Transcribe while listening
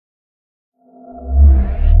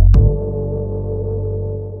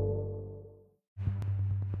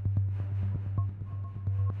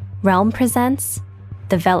Realm presents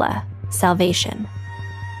The Vela, Salvation,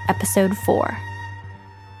 Episode 4.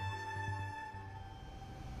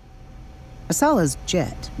 Asala's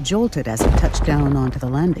jet jolted as it touched down onto the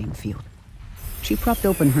landing field. She propped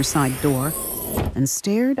open her side door and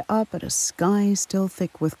stared up at a sky still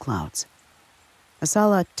thick with clouds.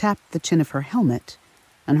 Asala tapped the chin of her helmet,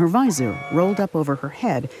 and her visor rolled up over her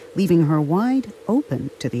head, leaving her wide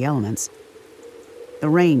open to the elements. The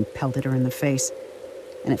rain pelted her in the face,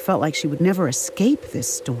 and it felt like she would never escape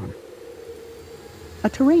this storm. A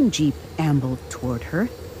terrain jeep ambled toward her,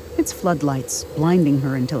 its floodlights blinding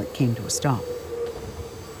her until it came to a stop.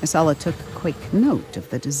 Asala took quick note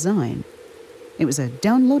of the design. It was a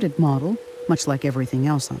downloaded model, much like everything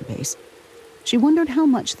else on base. She wondered how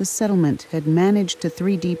much the settlement had managed to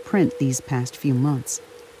 3D print these past few months.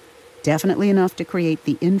 Definitely enough to create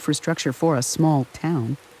the infrastructure for a small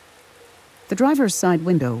town. The driver's side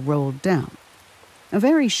window rolled down. A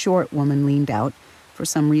very short woman leaned out, for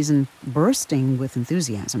some reason bursting with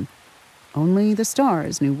enthusiasm. Only the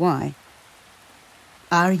stars knew why.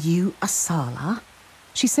 "Are you Asala?"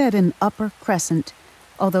 she said in upper crescent,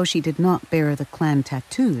 although she did not bear the clan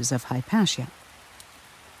tattoos of Hypatia.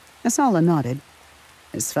 Asala nodded.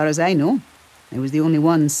 "As far as I know, I was the only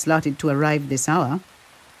one slotted to arrive this hour."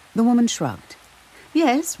 The woman shrugged.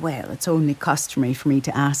 "Yes, well, it's only customary for me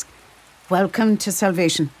to ask. Welcome to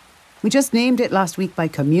Salvation. We just named it last week by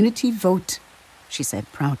community vote," she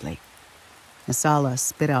said proudly. Asala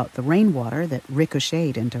spit out the rainwater that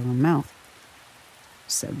ricocheted into her mouth.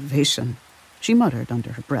 "Salvation," she muttered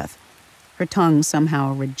under her breath, her tongue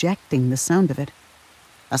somehow rejecting the sound of it.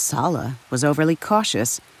 Asala was overly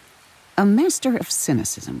cautious, a master of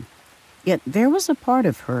cynicism. Yet there was a part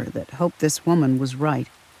of her that hoped this woman was right,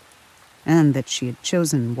 and that she had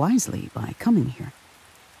chosen wisely by coming here.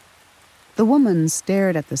 The woman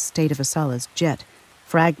stared at the state of Asala's jet,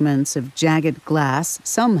 fragments of jagged glass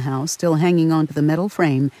somehow still hanging onto the metal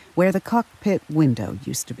frame where the cockpit window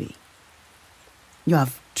used to be. "You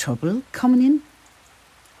have trouble coming in?"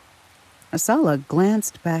 Asala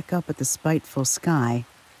glanced back up at the spiteful sky.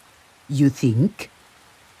 "You think?"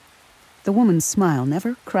 The woman's smile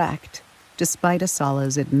never cracked, despite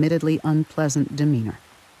Asala's admittedly unpleasant demeanor.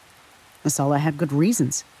 Asala had good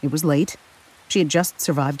reasons. It was late. She had just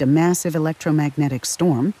survived a massive electromagnetic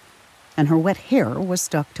storm, and her wet hair was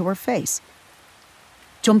stuck to her face.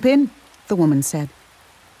 "Jump in," the woman said.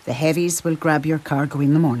 "The heavies will grab your cargo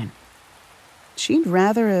in the morning." She'd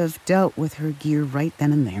rather have dealt with her gear right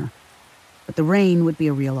then and there, but the rain would be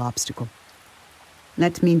a real obstacle.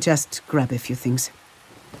 "Let me just grab a few things."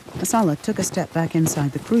 Asala took a step back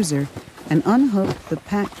inside the cruiser and unhooked the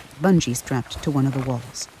pack bungee strapped to one of the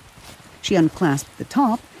walls. She unclasped the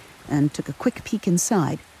top and took a quick peek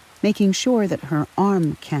inside, making sure that her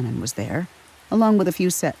arm cannon was there, along with a few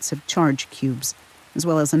sets of charge cubes, as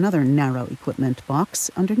well as another narrow equipment box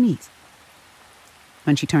underneath.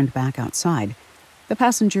 When she turned back outside, the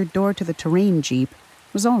passenger door to the terrain jeep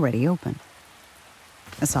was already open.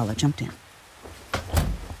 Asala jumped in.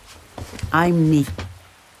 "I'm Neve."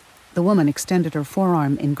 The woman extended her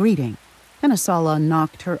forearm in greeting, and Asala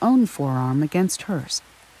knocked her own forearm against hers.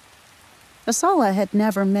 Asala had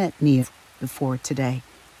never met Neve before today,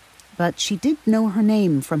 but she did know her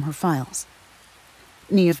name from her files.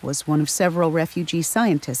 Neve was one of several refugee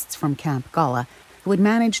scientists from Camp Gala who had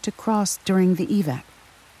managed to cross during the evac.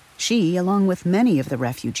 She, along with many of the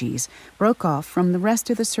refugees, broke off from the rest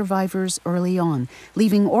of the survivors early on,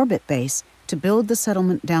 leaving Orbit Base to build the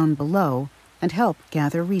settlement down below and help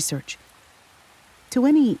gather research. To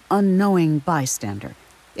any unknowing bystander,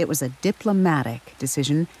 it was a diplomatic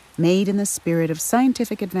decision made in the spirit of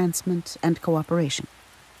scientific advancement and cooperation.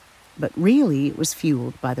 But really it was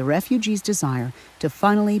fueled by the refugees' desire to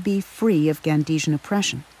finally be free of Gandesian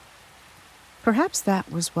oppression. Perhaps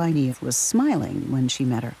that was why Neve was smiling when she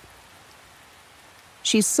met her.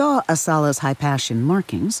 She saw Asala's Hypatian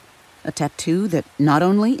markings, a tattoo that not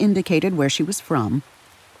only indicated where she was from,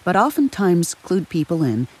 but oftentimes clued people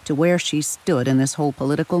in to where she stood in this whole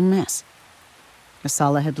political mess.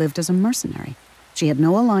 Asala had lived as a mercenary. She had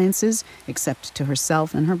no alliances except to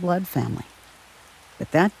herself and her blood family.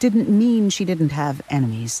 But that didn't mean she didn't have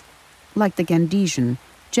enemies, like the Gandesian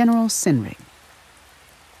General Sinrig.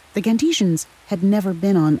 The Gandesians had never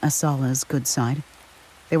been on Asala's good side.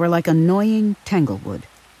 They were like annoying tanglewood.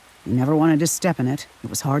 You never wanted to step in it. It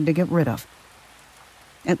was hard to get rid of.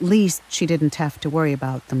 At least she didn't have to worry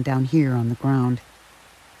about them down here on the ground.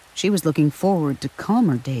 She was looking forward to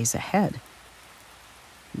calmer days ahead.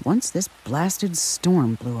 Once this blasted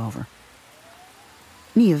storm blew over.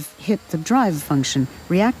 Neve hit the drive function,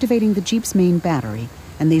 reactivating the Jeep's main battery,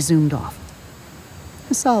 and they zoomed off.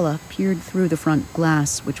 Asala peered through the front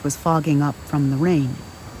glass, which was fogging up from the rain.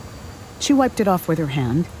 She wiped it off with her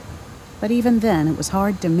hand, but even then it was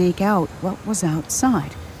hard to make out what was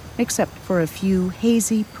outside, except for a few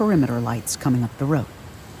hazy perimeter lights coming up the road.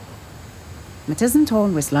 "It isn't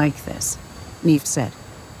always like this," Neve said.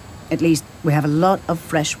 "At least we have a lot of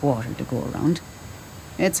fresh water to go around.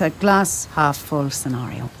 It's a glass half-full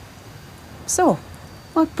scenario. So,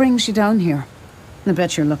 what brings you down here? I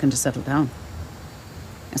bet you're looking to settle down."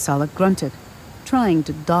 Asala grunted, trying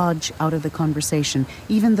to dodge out of the conversation,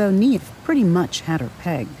 even though Neve pretty much had her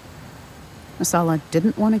pegged. Asala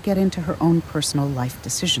didn't want to get into her own personal life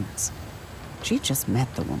decisions. She just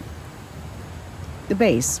met the woman. The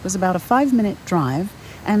base was about a 5-minute drive,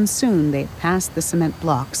 and soon they had passed the cement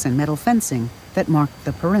blocks and metal fencing that marked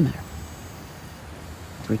the perimeter.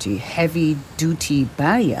 "Pretty heavy-duty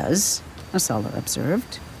barriers," Asala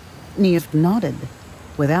observed. Neve nodded,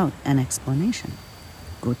 without an explanation.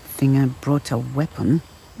 Good thing I brought a weapon,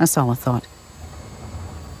 Asala thought.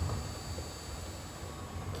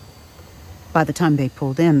 By the time they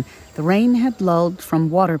pulled in, the rain had lulled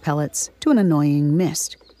from water pellets to an annoying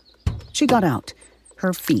mist. She got out,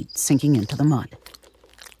 her feet sinking into the mud.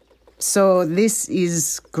 "So this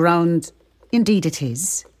is ground?" "Indeed it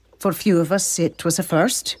is. For few of us, it was a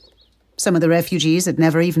first. Some of the refugees had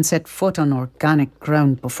never even set foot on organic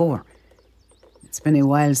ground before. It's been a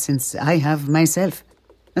while since I have myself,"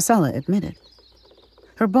 Asala admitted.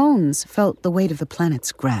 Her bones felt the weight of the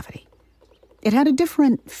planet's gravity. It had a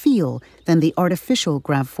different feel than the artificial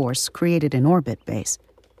grav force created in orbit base.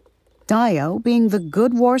 Dio, being the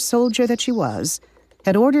good war soldier that she was,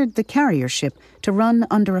 had ordered the carrier ship to run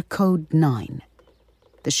under a Code 9.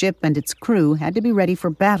 The ship and its crew had to be ready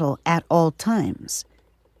for battle at all times.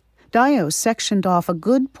 Dio sectioned off a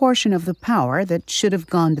good portion of the power that should have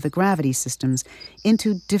gone to the gravity systems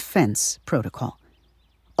into defense protocol.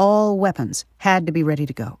 All weapons had to be ready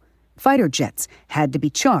to go. Fighter jets had to be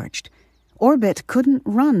charged. Orbit couldn't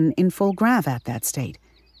run in full grav at that state.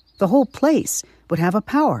 The whole place would have a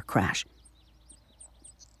power crash.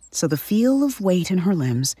 So the feel of weight in her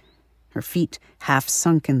limbs, her feet half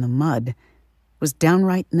sunk in the mud, was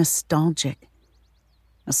downright nostalgic.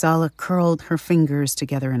 Asala curled her fingers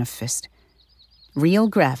together in a fist. Real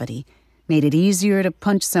gravity made it easier to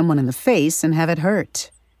punch someone in the face and have it hurt.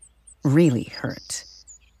 Really hurt.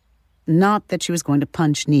 Not that she was going to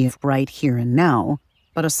punch Neve right here and now,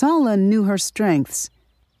 but Asala knew her strengths.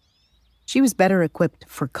 She was better equipped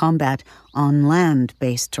for combat on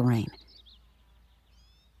land-based terrain.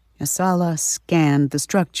 Asala scanned the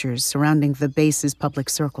structures surrounding the base's public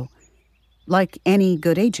circle. Like any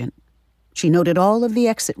good agent, she noted all of the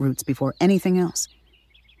exit routes before anything else.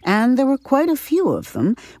 And there were quite a few of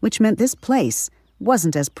them, which meant this place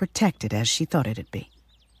wasn't as protected as she thought it'd be.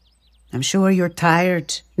 "I'm sure you're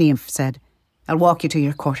tired," Neve said. "I'll walk you to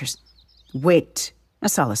your quarters." "Wait,"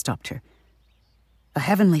 Asala stopped her. A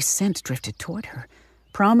heavenly scent drifted toward her,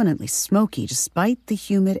 prominently smoky despite the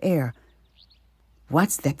humid air.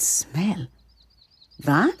 "What's that smell?"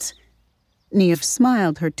 "That?" Neve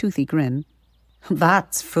smiled her toothy grin.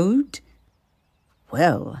 "That's food?"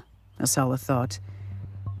 Well, Asala thought,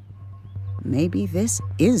 maybe this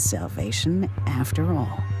is salvation after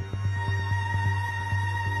all.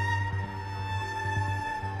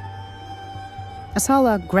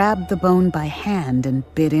 Asala grabbed the bone by hand and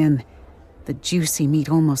bit in, the juicy meat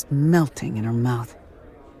almost melting in her mouth.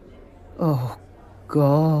 "Oh,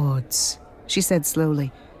 gods," she said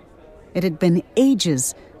slowly. It had been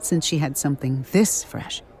ages since she had something this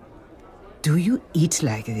fresh. "Do you eat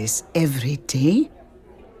like this every day?"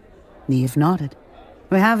 Neve nodded.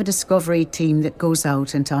 "We have a discovery team that goes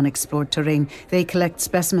out into unexplored terrain. They collect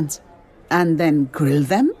specimens. And then grill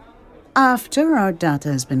them? After our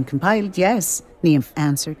data has been compiled, yes," Neve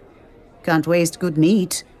answered. "Can't waste good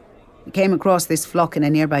meat. We came across this flock in a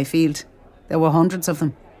nearby field. There were hundreds of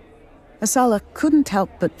them." Asala couldn't help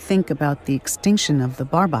but think about the extinction of the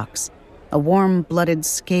barbox, a warm-blooded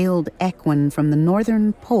scaled equine from the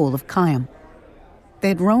northern pole of Kayam.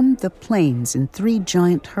 They'd roamed the plains in 3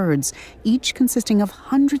 giant herds, each consisting of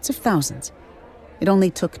hundreds of thousands. It only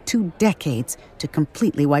took 2 decades to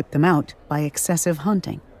completely wipe them out by excessive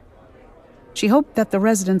hunting. She hoped that the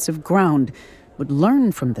residents of Ground would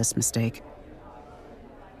learn from this mistake.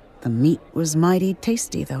 The meat was mighty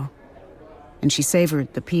tasty, though, and she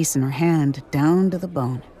savored the piece in her hand down to the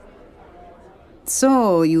bone.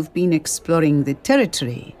 "So, you've been exploring the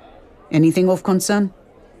territory. Anything of concern?"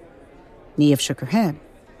 Neve shook her head.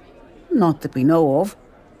 "Not that we know of.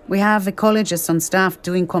 We have ecologists on staff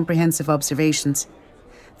doing comprehensive observations.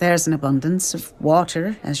 There's an abundance of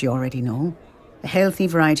water, as you already know. A healthy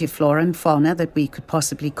variety of flora and fauna that we could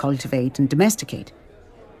possibly cultivate and domesticate.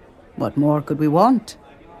 What more could we want?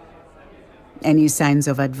 Any signs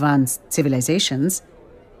of advanced civilizations?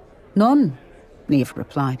 None, Niamh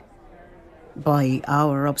replied. By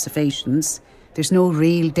our observations, there's no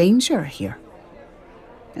real danger here.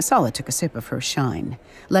 Asala took a sip of her shine,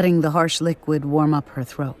 letting the harsh liquid warm up her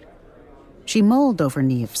throat. She mulled over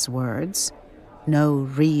Niamh's words. No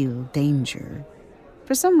real danger.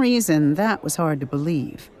 For some reason, that was hard to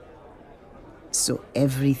believe. So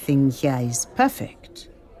everything here is perfect?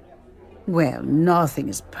 Well, nothing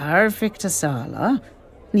is perfect, Asala,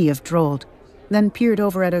 Niamh drawled, then peered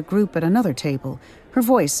over at a group at another table, her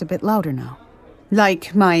voice a bit louder now.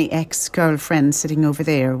 Like my ex-girlfriend sitting over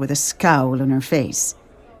there with a scowl on her face.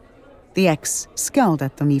 The ex scowled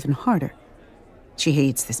at them even harder. She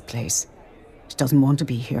hates this place. She doesn't want to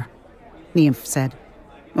be here, Niamh said.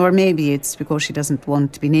 Or maybe it's because she doesn't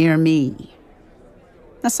want to be near me.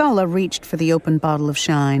 Asala reached for the open bottle of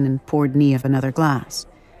shine and poured Niamh another glass.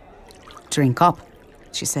 Drink up,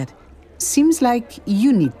 she said. Seems like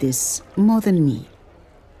you need this more than me.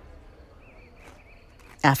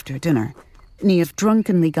 After dinner, Niamh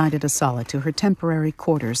drunkenly guided Asala to her temporary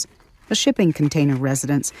quarters, a shipping container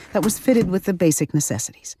residence that was fitted with the basic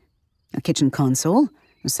necessities. A kitchen console,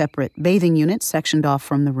 a separate bathing unit sectioned off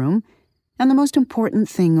from the room, and the most important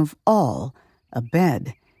thing of all, a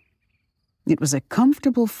bed. It was a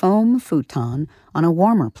comfortable foam futon on a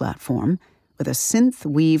warmer platform with a synth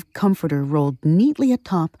weave comforter rolled neatly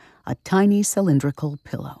atop a tiny cylindrical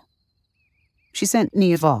pillow. She sent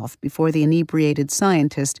Niamh off before the inebriated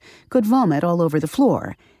scientist could vomit all over the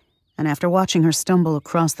floor, and after watching her stumble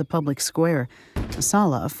across the public square,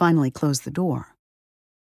 Asala finally closed the door.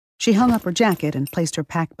 She hung up her jacket and placed her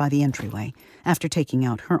pack by the entryway, after taking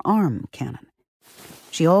out her arm cannon.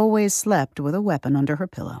 She always slept with a weapon under her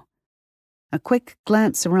pillow. A quick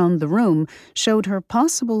glance around the room showed her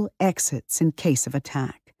possible exits in case of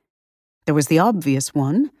attack. There was the obvious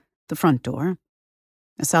one, the front door.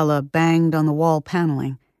 Asala banged on the wall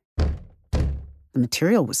paneling. The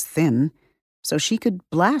material was thin, so she could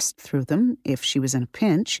blast through them if she was in a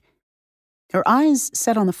pinch. Her eyes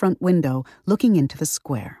set on the front window, looking into the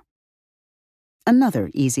square.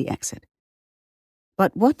 Another easy exit.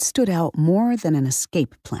 But what stood out more than an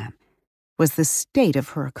escape plan was the state of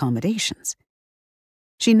her accommodations.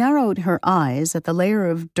 She narrowed her eyes at the layer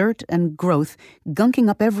of dirt and growth gunking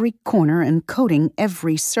up every corner and coating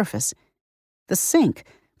every surface. The sink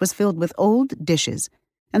was filled with old dishes,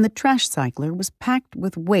 and the trash cycler was packed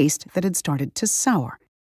with waste that had started to sour.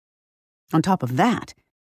 On top of that,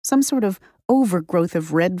 some sort of overgrowth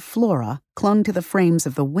of red flora clung to the frames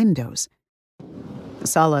of the windows.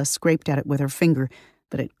 Asala scraped at it with her finger,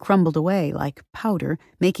 but it crumbled away like powder,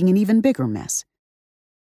 making an even bigger mess.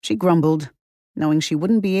 She grumbled, knowing she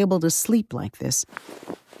wouldn't be able to sleep like this.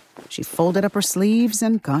 She folded up her sleeves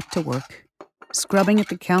and got to work, scrubbing at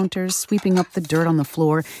the counters, sweeping up the dirt on the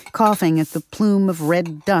floor, coughing at the plume of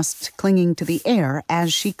red dust clinging to the air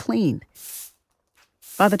as she cleaned.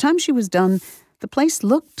 By the time she was done, the place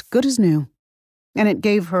looked good as new, and it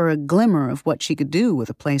gave her a glimmer of what she could do with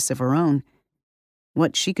a place of her own.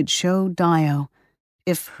 What she could show Dio,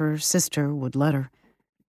 if her sister would let her.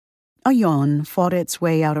 A yawn fought its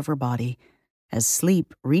way out of her body as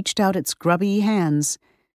sleep reached out its grubby hands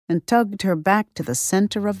and tugged her back to the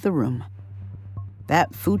center of the room.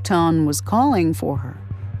 That futon was calling for her,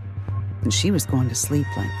 and she was going to sleep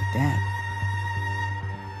like the dead.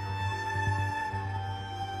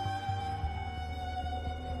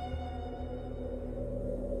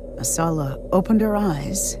 Asala opened her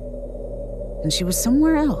eyes, and she was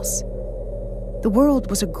somewhere else. The world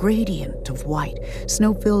was a gradient of white.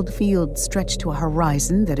 Snow-filled fields stretched to a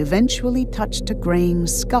horizon that eventually touched a graying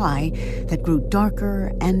sky that grew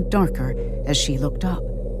darker and darker as she looked up.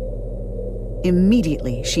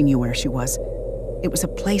 Immediately, she knew where she was. It was a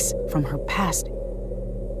place from her past.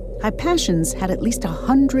 Hypatians had at least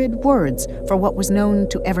 100 words for what was known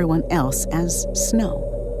to everyone else as snow.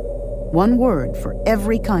 One word for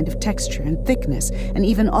every kind of texture and thickness and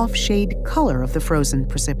even off-shade color of the frozen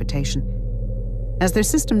precipitation. As their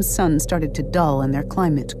system's sun started to dull and their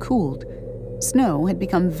climate cooled, snow had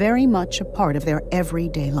become very much a part of their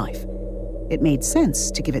everyday life. It made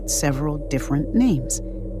sense to give it several different names.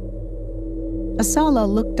 Asala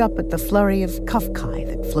looked up at the flurry of kafkai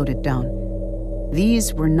that floated down.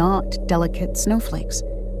 These were not delicate snowflakes,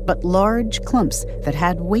 but large clumps that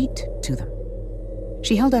had weight to them.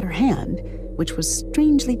 She held out her hand, which was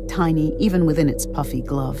strangely tiny even within its puffy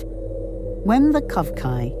glove. When the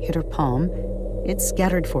kafkai hit her palm, it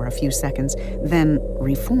scattered for a few seconds, then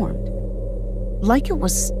reformed. Like it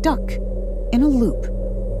was stuck, in a loop.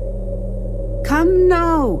 "Come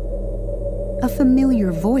now!" A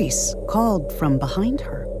familiar voice called from behind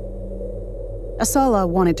her. Asala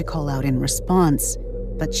wanted to call out in response,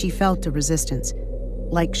 but she felt a resistance,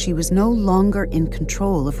 like she was no longer in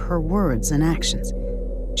control of her words and actions.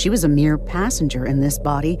 She was a mere passenger in this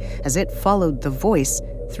body as it followed the voice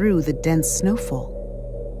through the dense snowfall.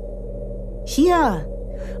 "Here!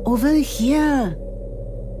 Over here!"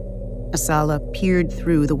 Asala peered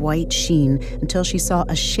through the white sheen until she saw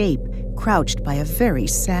a shape crouched by a very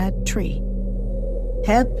sad tree.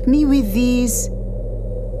 "Help me with these."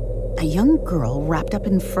 A young girl wrapped up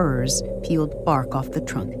in furs peeled bark off the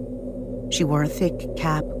trunk. She wore a thick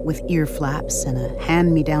cap with ear flaps and a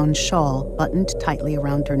hand-me-down shawl buttoned tightly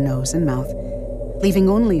around her nose and mouth, leaving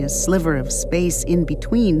only a sliver of space in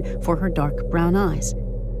between for her dark brown eyes.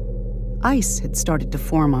 Ice had started to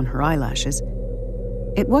form on her eyelashes.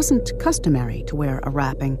 It wasn't customary to wear a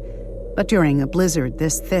wrapping, but during a blizzard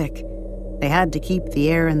this thick, they had to keep the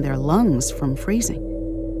air in their lungs from freezing.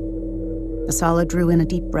 Asala drew in a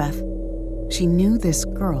deep breath. She knew this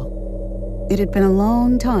girl. It had been a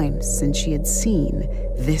long time since she had seen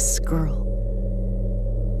this girl.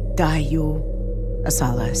 "Dayo,"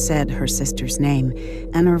 Asala said her sister's name,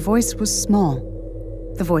 and her voice was small,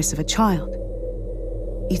 the voice of a child.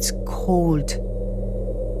 "It's cold."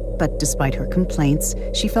 But despite her complaints,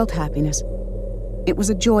 she felt happiness. It was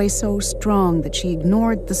a joy so strong that she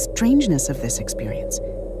ignored the strangeness of this experience.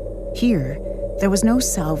 Here, there was no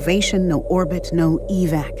salvation, no orbit, no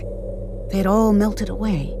evac. They had all melted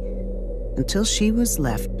away, until she was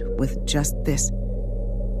left with just this.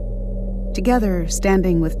 Together,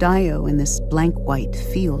 standing with Dayo in this blank white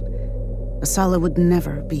field, Asala would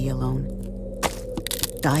never be alone.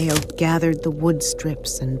 Dayo gathered the wood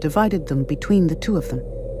strips and divided them between the two of them.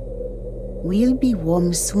 "We'll be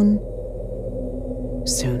warm soon."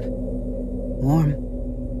 Soon. Warm.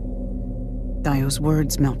 Dayo's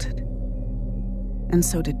words melted. And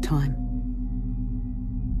so did time.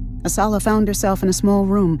 Asala found herself in a small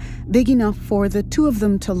room, big enough for the two of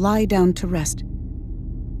them to lie down to rest.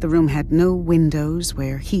 The room had no windows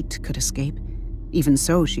where heat could escape. Even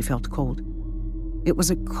so, she felt cold. It was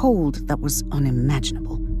a cold that was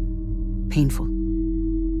unimaginable. Painful.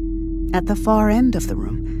 At the far end of the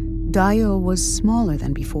room, Dayo was smaller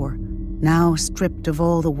than before, now stripped of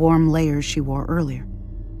all the warm layers she wore earlier.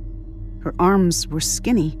 Her arms were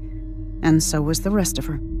skinny, and so was the rest of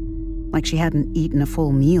her, like she hadn't eaten a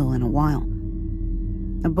full meal in a while.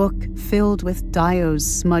 A book filled with Dayo's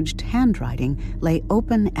smudged handwriting lay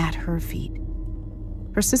open at her feet.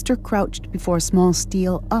 Her sister crouched before a small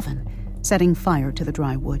steel oven, setting fire to the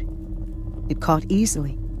dry wood. It caught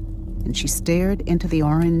easily, and she stared into the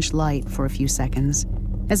orange light for a few seconds,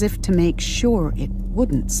 as if to make sure it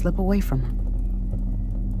wouldn't slip away from her.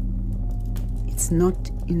 "It's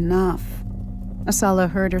not enough," Asala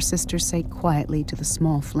heard her sister say quietly to the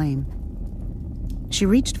small flame. She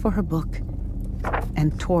reached for her book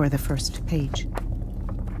and tore the first page.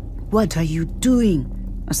 "What are you doing?"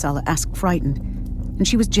 Asala asked, frightened, and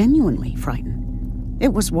she was genuinely frightened.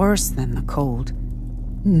 It was worse than the cold.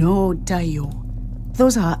 "No, Dayo.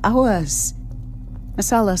 Those are ours."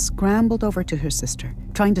 Asala scrambled over to her sister,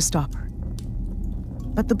 trying to stop her.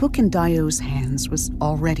 But the book in Dayo's hands was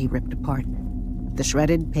already ripped apart. The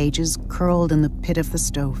shredded pages curled in the pit of the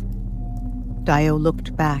stove. Dayo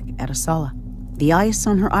looked back at Asala. The ice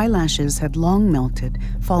on her eyelashes had long melted,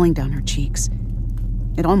 falling down her cheeks.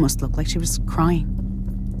 It almost looked like she was crying.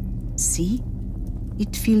 "See?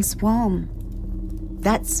 It feels warm.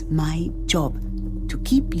 That's my job, to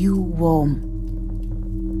keep you warm."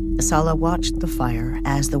 Asala watched the fire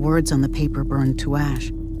as the words on the paper burned to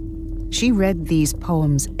ash. She read these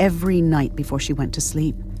poems every night before she went to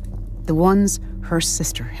sleep, the ones her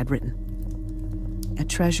sister had written. A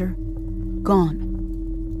treasure gone.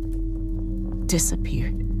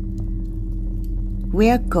 Disappeared.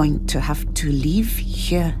 "We're going to have to leave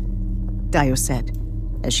here," Dayo said,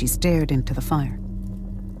 as she stared into the fire.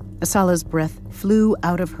 Asala's breath flew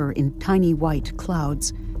out of her in tiny white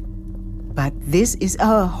clouds. "But this is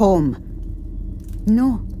our home."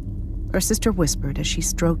 "No," her sister whispered as she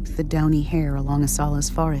stroked the downy hair along Asala's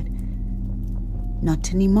forehead.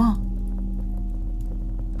 "Not anymore."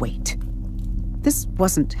 Wait. This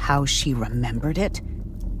wasn't how she remembered it.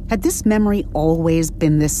 Had this memory always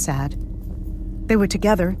been this sad? They were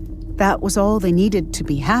together. That was all they needed to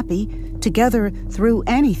be happy, together through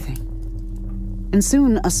anything. And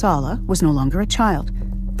soon Asala was no longer a child.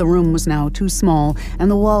 The room was now too small,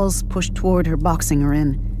 and the walls pushed toward her, boxing her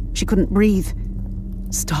in. She couldn't breathe.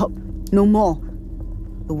 Stop. No more.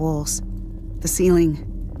 The walls. The ceiling.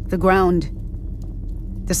 The ground.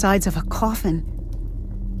 the sides of a coffin.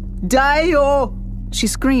 "Dio!" she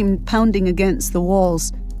screamed, pounding against the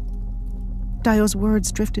walls. Dio's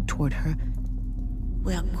words drifted toward her.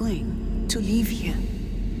 "We're going to leave here.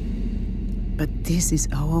 But this is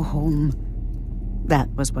our home." That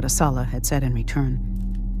was what Asala had said in return.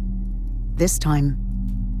 This time,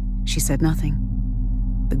 she said nothing.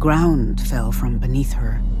 The ground fell from beneath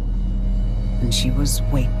her, and she was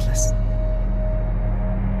weightless.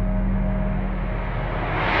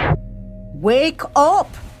 "Wake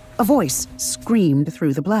up!" a voice screamed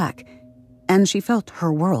through the black, and she felt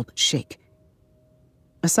her world shake.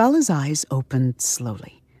 Asala's eyes opened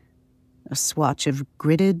slowly. A swatch of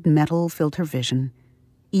gridded metal filled her vision,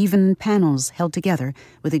 even panels held together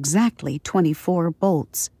with exactly 24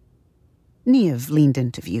 bolts. Niev leaned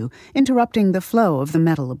into view, interrupting the flow of the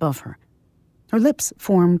metal above her. Her lips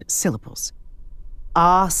formed syllables.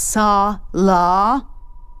 "Asala."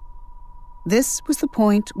 This was the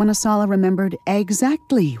point when Asala remembered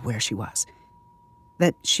exactly where she was.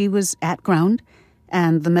 That she was at ground,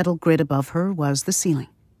 and the metal grid above her was the ceiling.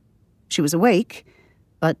 She was awake,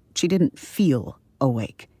 but she didn't feel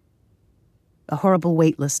awake. A horrible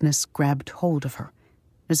weightlessness grabbed hold of her,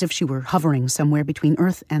 as if she were hovering somewhere between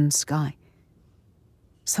earth and sky.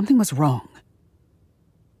 Something was wrong.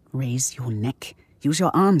 Raise your neck. Use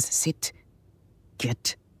your arms. Sit.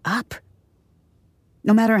 Get up.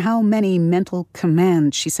 No matter how many mental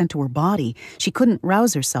commands she sent to her body, she couldn't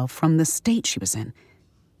rouse herself from the state she was in.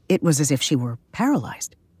 It was as if she were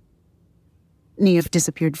paralyzed. Niev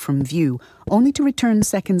disappeared from view, only to return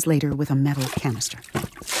seconds later with a metal canister.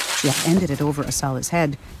 She upended it over Asala's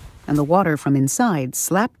head, and the water from inside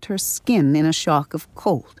slapped her skin in a shock of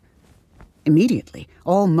cold. Immediately,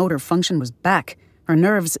 all motor function was back, her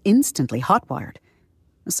nerves instantly hot-wired.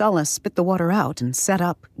 Asala spit the water out and sat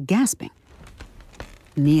up, gasping.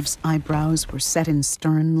 Niev's eyebrows were set in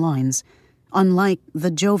stern lines, unlike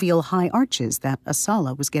the jovial high arches that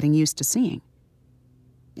Asala was getting used to seeing.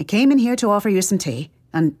 "I came in here to offer you some tea,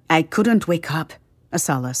 and I couldn't wake up,"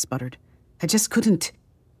 Asala sputtered. "I just couldn't.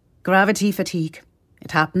 Gravity fatigue.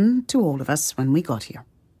 It happened to all of us when we got here.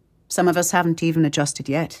 Some of us haven't even adjusted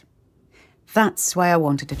yet. That's why I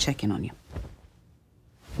wanted to check in on you."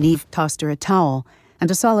 Niev tossed her a towel, and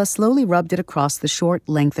Asala slowly rubbed it across the short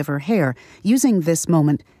length of her hair, using this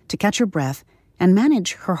moment to catch her breath and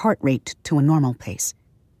manage her heart rate to a normal pace.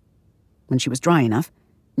 When she was dry enough,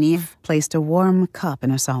 Niev placed a warm cup in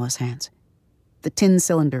Asala's hands. The tin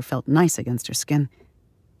cylinder felt nice against her skin.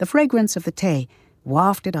 The fragrance of the tea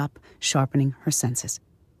wafted up, sharpening her senses.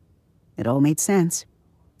 It all made sense.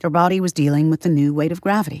 Her body was dealing with the new weight of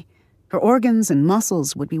gravity. Her organs and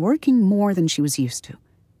muscles would be working more than she was used to.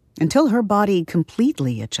 Until her body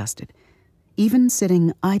completely adjusted, even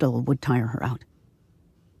sitting idle would tire her out.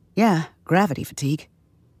 Yeah, gravity fatigue.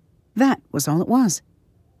 That was all it was.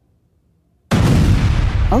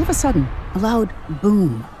 All of a sudden, a loud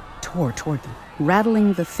boom tore toward them,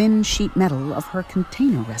 rattling the thin sheet metal of her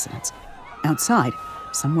container residence. Outside,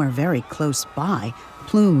 somewhere very close by,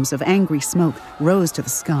 plumes of angry smoke rose to the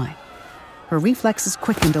sky. Her reflexes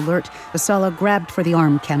quick and alert, Asala grabbed for the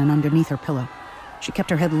arm cannon underneath her pillow. She kept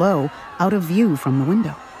her head low, out of view from the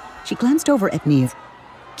window. She glanced over at Niev.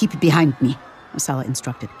 "Keep it behind me," Asala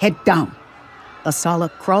instructed. "Head down." Asala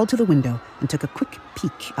crawled to the window and took a quick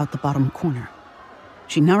peek out the bottom corner.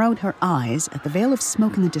 She narrowed her eyes at the veil of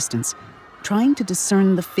smoke in the distance, trying to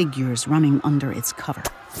discern the figures running under its cover.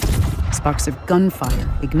 Sparks of gunfire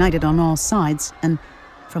ignited on all sides, and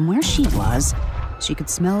from where she was, she could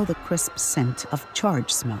smell the crisp scent of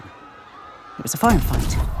charge smoke. It was a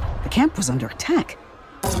firefight. The camp was under attack.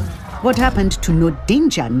 "What happened to no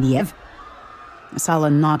danger, Niev?"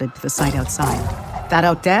 Asala nodded to the site outside. "That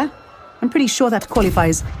out there? I'm pretty sure that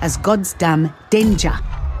qualifies as God's damn danger."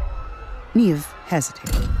 Niev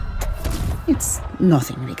hesitated. "It's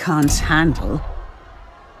nothing we can't handle."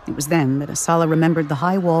 It was then that Asala remembered the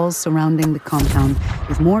high walls surrounding the compound,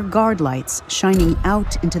 with more guard lights shining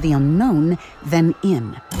out into the unknown than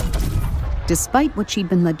in. Despite what she'd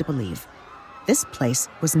been led to believe, this place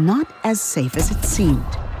was not as safe as it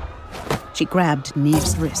seemed. She grabbed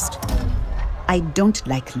Niev's wrist. "I don't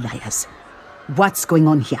like liars. What's going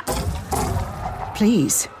on here?"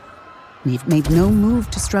 "Please." Nieve made no move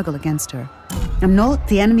to struggle against her. "I'm not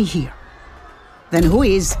the enemy here." "Then who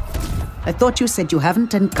is? I thought you said you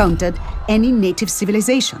haven't encountered any native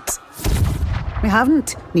civilizations." "We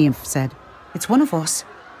haven't," Niamh said. "It's one of us."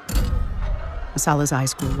 Asala's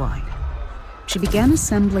eyes grew wide. She began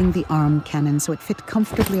assembling the arm cannon so it fit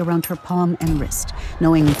comfortably around her palm and wrist,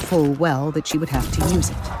 knowing full well that she would have to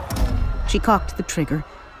use it. She cocked the trigger,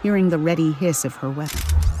 hearing the ready hiss of her weapon.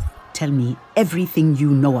 tell me everything you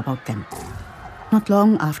know about them. Not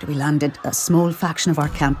long after we landed, a small faction of our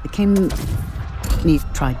camp became... Neve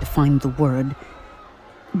tried to find the word.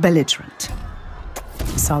 Belligerent.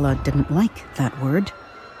 Asala didn't like that word,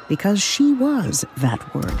 because she was that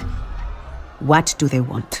word. What do they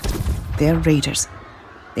want? They're raiders.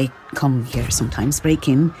 They come here sometimes, break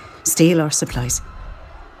in, steal our supplies.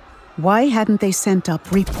 Why hadn't they sent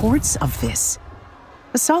up reports of this?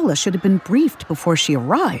 Asala should have been briefed before she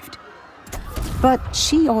arrived. But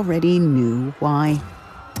she already knew why.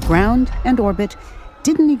 Ground and orbit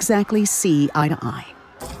didn't exactly see eye to eye.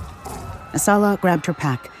 Asala grabbed her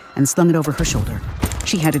pack and slung it over her shoulder.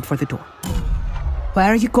 She headed for the door.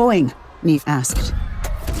 "Where are you going?" Neve asked.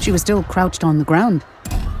 She was still crouched on the ground,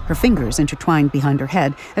 her fingers intertwined behind her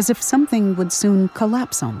head as if something would soon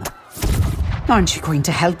collapse on them. "Aren't you going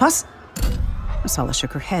to help us?" Asala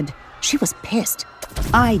shook her head. She was pissed.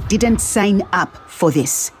 "I didn't sign up for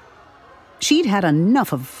this." She'd had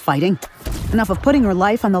enough of fighting, enough of putting her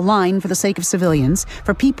life on the line for the sake of civilians,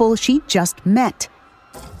 for people she'd just met.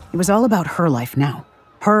 It was all about her life now,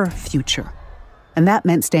 her future, and that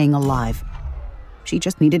meant staying alive. She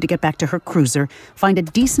just needed to get back to her cruiser, find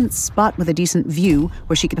a decent spot with a decent view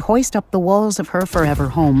where she could hoist up the walls of her forever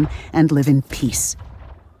home and live in peace.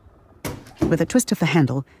 With a twist of the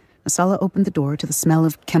handle, Asala opened the door to the smell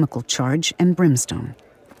of chemical charge and brimstone.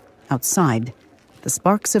 Outside, the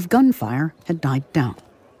sparks of gunfire had died down.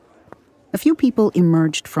 A few people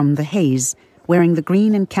emerged from the haze, wearing the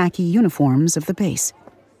green and khaki uniforms of the base.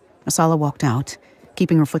 Asala walked out,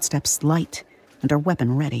 keeping her footsteps light and her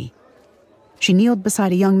weapon ready. She kneeled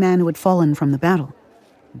beside a young man who had fallen from the battle.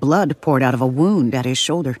 Blood poured out of a wound at his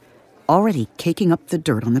shoulder, already caking up the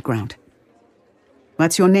dirt on the ground.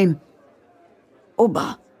 "What's your name?"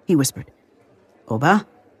 "Oba," he whispered. "Oba,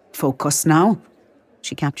 focus now."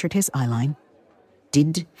 She captured his eyeline.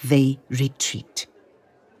 "Did they retreat?"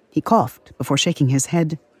 He coughed before shaking his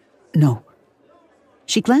head. "No."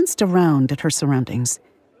 She glanced around at her surroundings.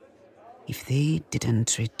 If they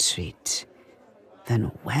didn't retreat,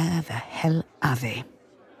 then where the hell are they?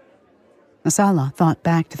 Asala thought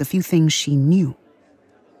back to the few things she knew.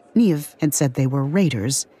 Neve had said they were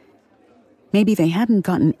raiders. Maybe they hadn't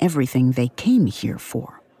gotten everything they came here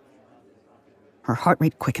for. Her heart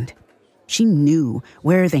rate quickened. She knew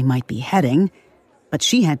where they might be heading, but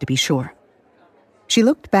she had to be sure. She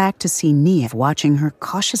looked back to see Neve watching her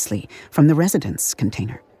cautiously from the residence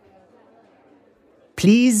container.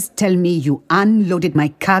 "Please tell me you unloaded my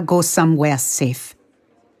cargo somewhere safe."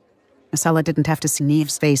 Asala didn't have to see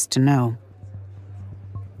Neve's face to know.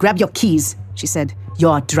 "Grab your keys," she said.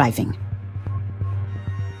 "You're driving."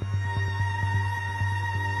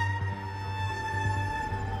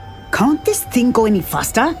 "Can't this thing go any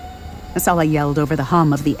faster?" Asala yelled over the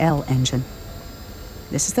hum of the L engine.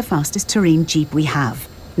 "This is the fastest terrain jeep we have,"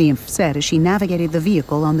 Neve said as she navigated the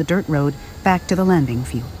vehicle on the dirt road back to the landing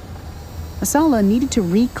field. Asala needed to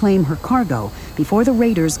reclaim her cargo before the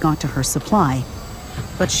raiders got to her supply.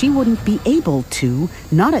 But she wouldn't be able to,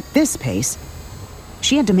 not at this pace.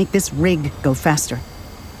 She had to make this rig go faster.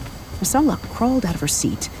 Asala crawled out of her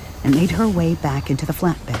seat and made her way back into the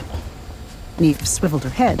flatbed. Neve swiveled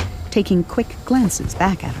her head, taking quick glances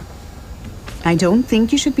back at her. "I don't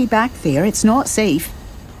think you should be back there. It's not safe."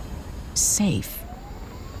 Safe?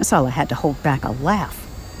 Asala had to hold back a laugh.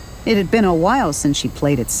 It had been a while since she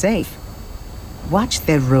played it safe. "Watch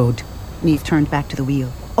the road." Neve turned back to the wheel.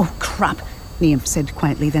 "Oh, crap," Neve said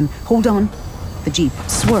quietly, then, "Hold on." The jeep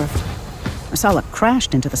swerved. Asala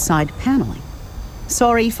crashed into the side paneling.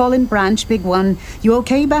 "Sorry, fallen branch, big one. You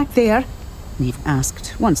okay back there?" Neve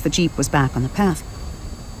asked, once the jeep was back on the path.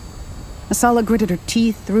 Asala gritted her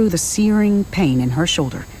teeth through the searing pain in her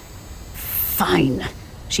shoulder. "Fine,"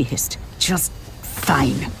 she hissed. "Just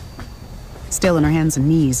fine." Still on her hands and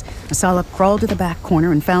knees, Asala crawled to the back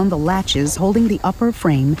corner and found the latches holding the upper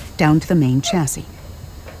frame down to the main chassis.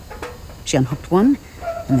 She unhooked one,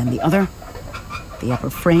 and then the other. The upper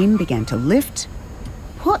frame began to lift.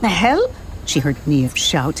 "What the hell?" she heard Neve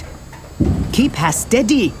shout. "Keep her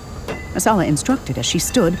steady," Asala instructed as she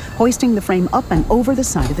stood, hoisting the frame up and over the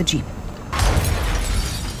side of the jeep.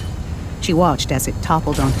 She watched as it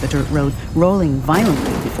toppled onto the dirt road, rolling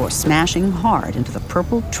violently before smashing hard into the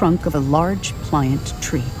purple trunk of a large, pliant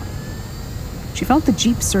tree. She felt the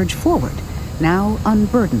jeep surge forward, now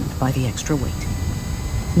unburdened by the extra weight.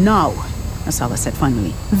 "Now," Asala said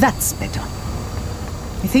finally. "That's better."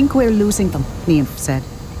 "I think we're losing them," Neve said.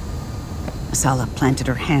 Asala planted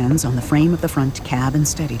her hands on the frame of the front cab and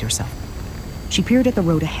steadied herself. She peered at the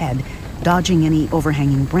road ahead, dodging any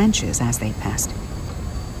overhanging branches as they passed.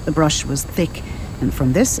 The brush was thick, and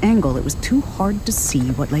from this angle it was too hard to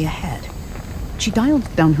see what lay ahead. She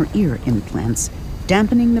dialed down her ear implants,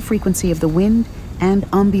 dampening the frequency of the wind and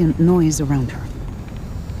ambient noise around her.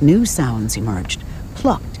 New sounds emerged,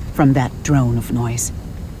 plucked from that drone of noise.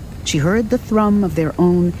 She heard the thrum of their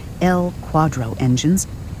own El Quadro engines,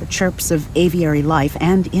 the chirps of aviary life,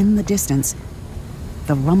 and in the distance,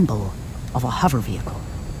 the rumble of a hover vehicle.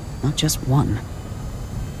 Not just one.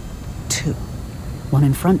 Two. One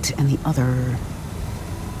in front and the other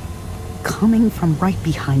coming from right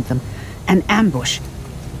behind them. An ambush.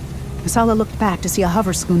 Asala looked back to see a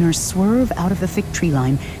hover schooner swerve out of the thick tree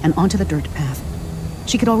line and onto the dirt path.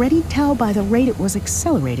 She could already tell by the rate it was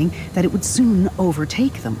accelerating that it would soon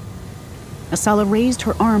overtake them. Asala raised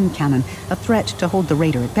her arm cannon, a threat to hold the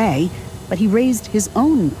raider at bay, but he raised his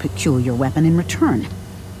own peculiar weapon in return.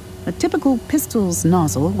 A typical pistol's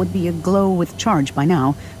nozzle would be aglow with charge by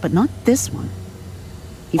now, but not this one.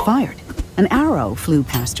 He fired. An arrow flew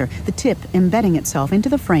past her, the tip embedding itself into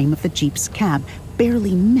the frame of the jeep's cab,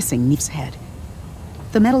 barely missing Neef's head.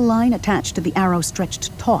 The metal line attached to the arrow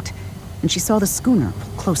stretched taut, and she saw the schooner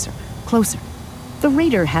pull closer, closer. The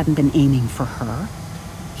raider hadn't been aiming for her.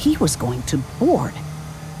 He was going to board.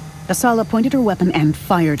 Asala pointed her weapon and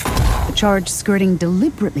fired, the charge skirting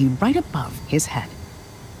deliberately right above his head.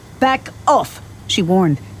 "Back off," she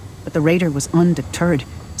warned, but the raider was undeterred,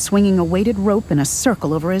 swinging a weighted rope in a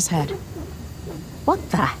circle over his head.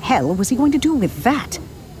 What the hell was he going to do with that?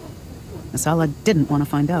 Asala didn't want to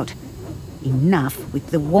find out. Enough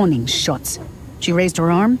with the warning shots. She raised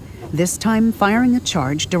her arm, this time firing a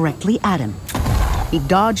charge directly at him. He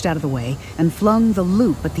dodged out of the way and flung the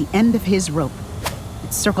loop at the end of his rope.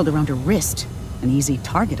 It circled around her wrist, an easy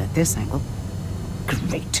target at this angle.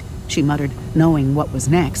 "Great," she muttered, knowing what was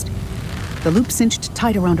next. The loop cinched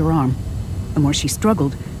tight around her arm. The more she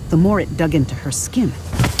struggled, the more it dug into her skin.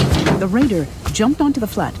 The raider jumped onto the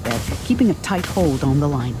flatbed, keeping a tight hold on the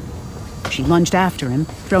line. She lunged after him,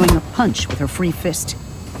 throwing a punch with her free fist.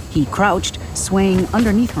 He crouched, swaying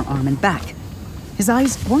underneath her arm and back. His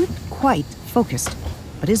eyes weren't quite focused,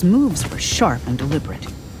 but his moves were sharp and deliberate.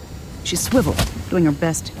 She swiveled, doing her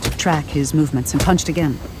best to track his movements, and punched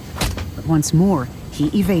again. But once more, he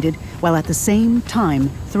evaded, while at the same time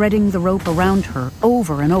threading the rope around her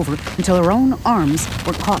over and over until her own arms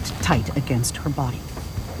were caught tight against her body.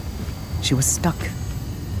 She was stuck.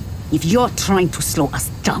 "If you're trying to slow us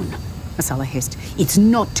down," Asala hissed, "it's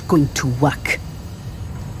not going to work."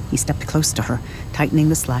 He stepped close to her, tightening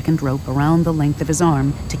the slackened rope around the length of his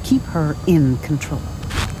arm to keep her in control.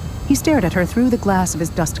 He stared at her through the glass of his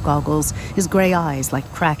dust goggles, his gray eyes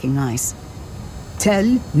like cracking ice.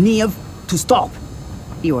 "Tell Neve to stop,"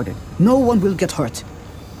 he ordered. "No one will get hurt."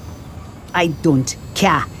 "I don't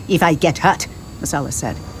care if I get hurt," Asala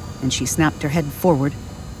said, and she snapped her head forward,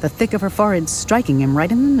 the thick of her forehead striking him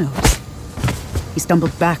right in the nose. He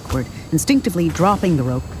stumbled backward, instinctively dropping the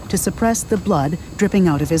rope to suppress the blood dripping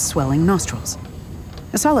out of his swelling nostrils.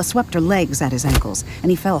 Asala swept her legs at his ankles, and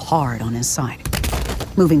he fell hard on his side.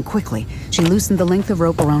 Moving quickly, she loosened the length of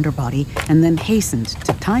rope around her body and then hastened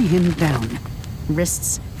to tie him down.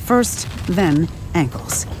 Wrists first, then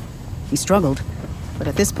ankles. He struggled, but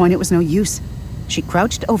at this point it was no use. She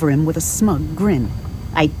crouched over him with a smug grin.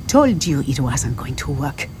 "I told you it wasn't going to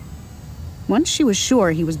work." Once she was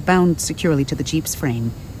sure he was bound securely to the jeep's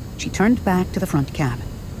frame, she turned back to the front cab.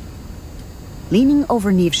 Leaning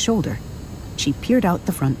over Neve's shoulder, she peered out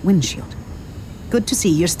the front windshield. "Good to see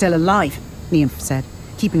you're still alive," Neve said,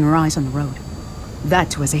 keeping her eyes on the road.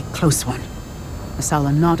 "That was a close one."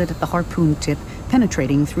 Asala nodded at the harpoon tip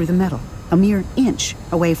penetrating through the metal, a mere inch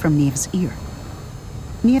away from Neve's ear.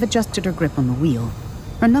 Neve adjusted her grip on the wheel,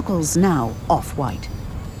 her knuckles now off-white.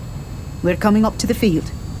 "We're coming up to the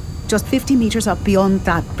field, just 50 meters up beyond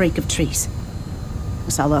that break of trees."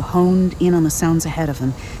 Asala honed in on the sounds ahead of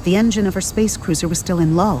them. The engine of her space cruiser was still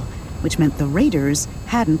in lull, which meant the raiders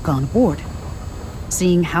hadn't gone aboard.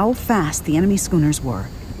 Seeing how fast the enemy schooners were,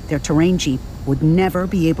 their terrain jeep would never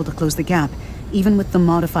be able to close the gap, even with the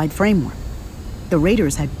modified framework. The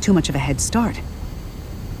raiders had too much of a head start.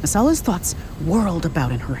 Asala's thoughts whirled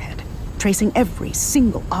about in her head, tracing every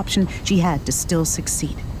single option she had to still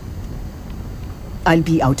succeed. "I'll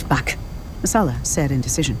be out back," Asala said in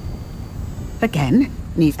decision. "Again?"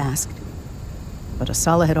 Neve asked. But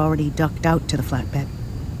Asala had already ducked out to the flatbed.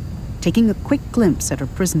 Taking a quick glimpse at her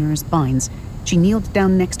prisoner's binds, she kneeled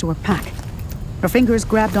down next to her pack. Her fingers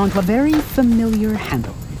grabbed onto a very familiar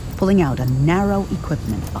handle, pulling out a narrow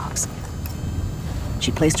equipment box.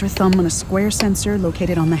 She placed her thumb on a square sensor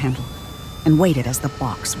located on the handle and waited as the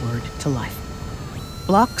box whirred to life.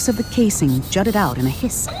 Blocks of the casing jutted out in a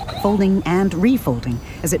hiss, folding and refolding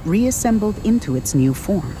as it reassembled into its new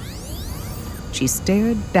form. She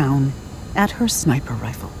stared down at her sniper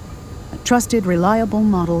rifle, a trusted, reliable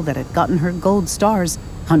model that had gotten her gold stars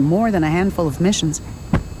on more than a handful of missions.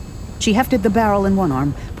 She hefted the barrel in one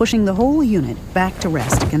arm, pushing the whole unit back to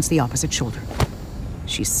rest against the opposite shoulder.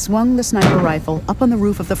 She swung the sniper rifle up on the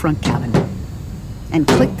roof of the front cabin and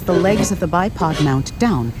clicked the legs of the bipod mount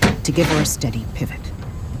down to give her a steady pivot.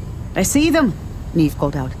 "I see them," Neve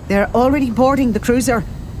called out. "They're already boarding the cruiser."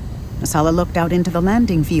 Asala looked out into the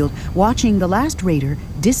landing field, watching the last raider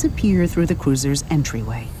disappear through the cruiser's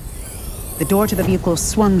entryway. The door to the vehicle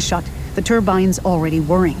swung shut, the turbines already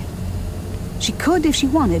whirring. She could, if she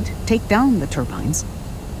wanted, take down the turbines,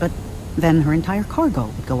 but then her entire cargo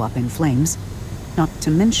would go up in flames, not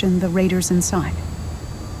to mention the raiders inside.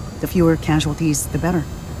 The fewer casualties, the better.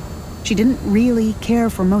 She didn't really care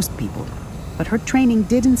for most people, but her training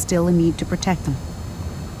did instill a need to protect them.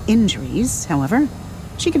 Injuries, however,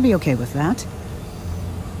 she could be okay with that.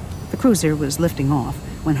 The cruiser was lifting off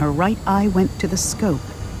when her right eye went to the scope,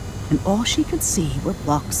 and all she could see were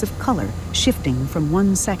blocks of color shifting from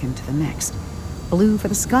one second to the next. Blue for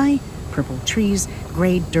the sky, purple trees,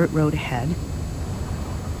 gray dirt road ahead.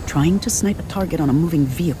 Trying to snipe a target on a moving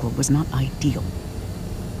vehicle was not ideal.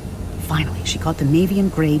 Finally, she caught the navy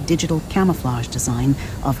and gray digital camouflage design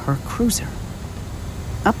of her cruiser.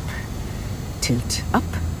 Up, tilt up,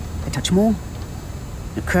 a touch more.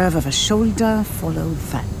 The curve of a shoulder followed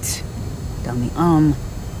that. Down the arm,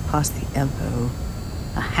 past the elbow.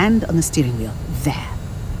 A hand on the steering wheel. There.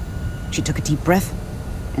 She took a deep breath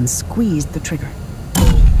and squeezed the trigger.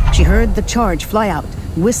 She heard the charge fly out,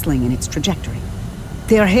 whistling in its trajectory.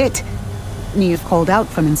 "They're hit!" Neve called out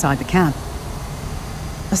from inside the cab.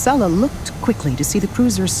 Asala looked quickly to see the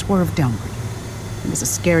cruiser swerve downward. It was a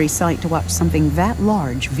scary sight to watch something that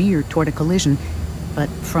large veer toward a collision, but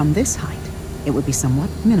from this height, it would be somewhat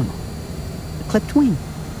minimal. A clipped wing.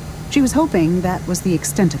 She was hoping that was the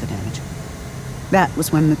extent of the damage. That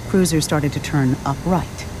was when the cruiser started to turn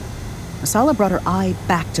upright. Asala brought her eye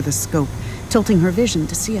back to the scope, tilting her vision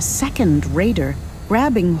to see a second raider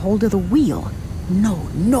grabbing hold of the wheel. No,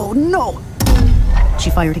 no, no! She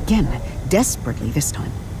fired again, desperately this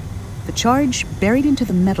time. The charge buried into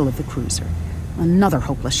the metal of the cruiser. Another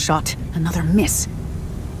hopeless shot, another miss.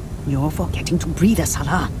 "You're forgetting to breathe,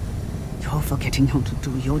 Asala. You're forgetting how to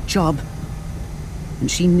do your job."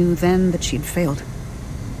 And she knew then that she had failed.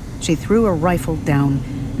 She threw her rifle down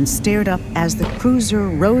and stared up as the cruiser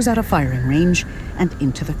rose out of firing range and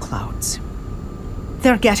into the clouds.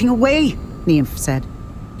 "They're getting away," Neve said.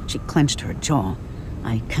 She clenched her jaw.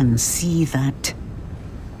 "I can see that."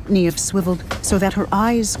 Neve swiveled so that her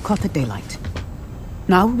eyes caught the daylight.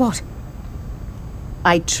 "Now what?"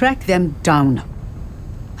 "I track them down."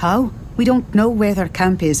 "How? We don't know where their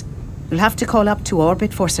camp is. We'll have to call up to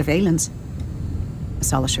orbit for surveillance."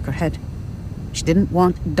 Asala shook her head. She didn't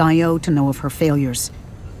want Dio to know of her failures.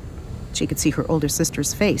 She could see her older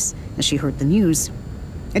sister's face as she heard the news.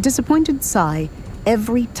 A disappointed sigh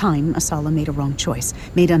every time Asala made a wrong choice,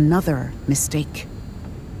 made another mistake.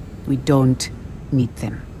 "We don't need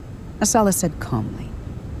them," Asala said calmly.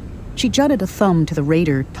 She jutted a thumb to the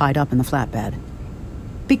raider tied up in the flatbed.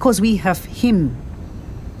 "Because we have him.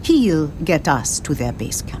 He'll get us to their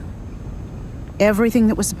base camp." Everything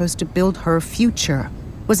that was supposed to build her future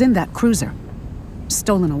was in that cruiser.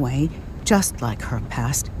 Stolen away, just like her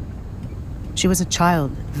past. She was a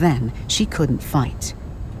child then. She couldn't fight.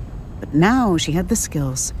 But now she had the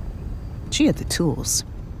skills. She had the tools.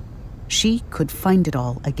 She could find it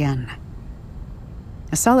all again.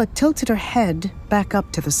 Asala tilted her head back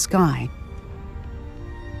up to the sky.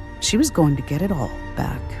 She was going to get it all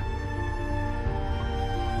back.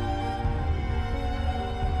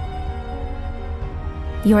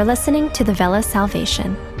 You're listening to The Vela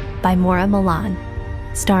Salvation by Maura Milan,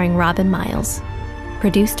 starring Robin Miles.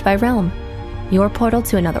 Produced by Realm, your portal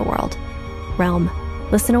to another world. Realm,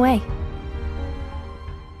 listen away.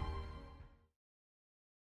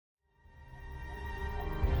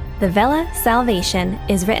 The Vela Salvation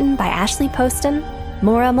is written by Ashley Poston,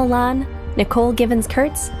 Maura Milan, Nicole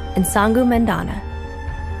Givens-Kurtz, and Sangu Mandana.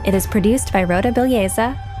 It is produced by Rhoda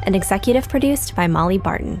Bilyeza and executive produced by Molly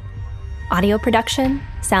Barton. Audio production,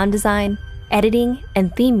 sound design, editing,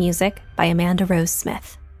 and theme music by Amanda Rose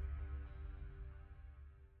Smith.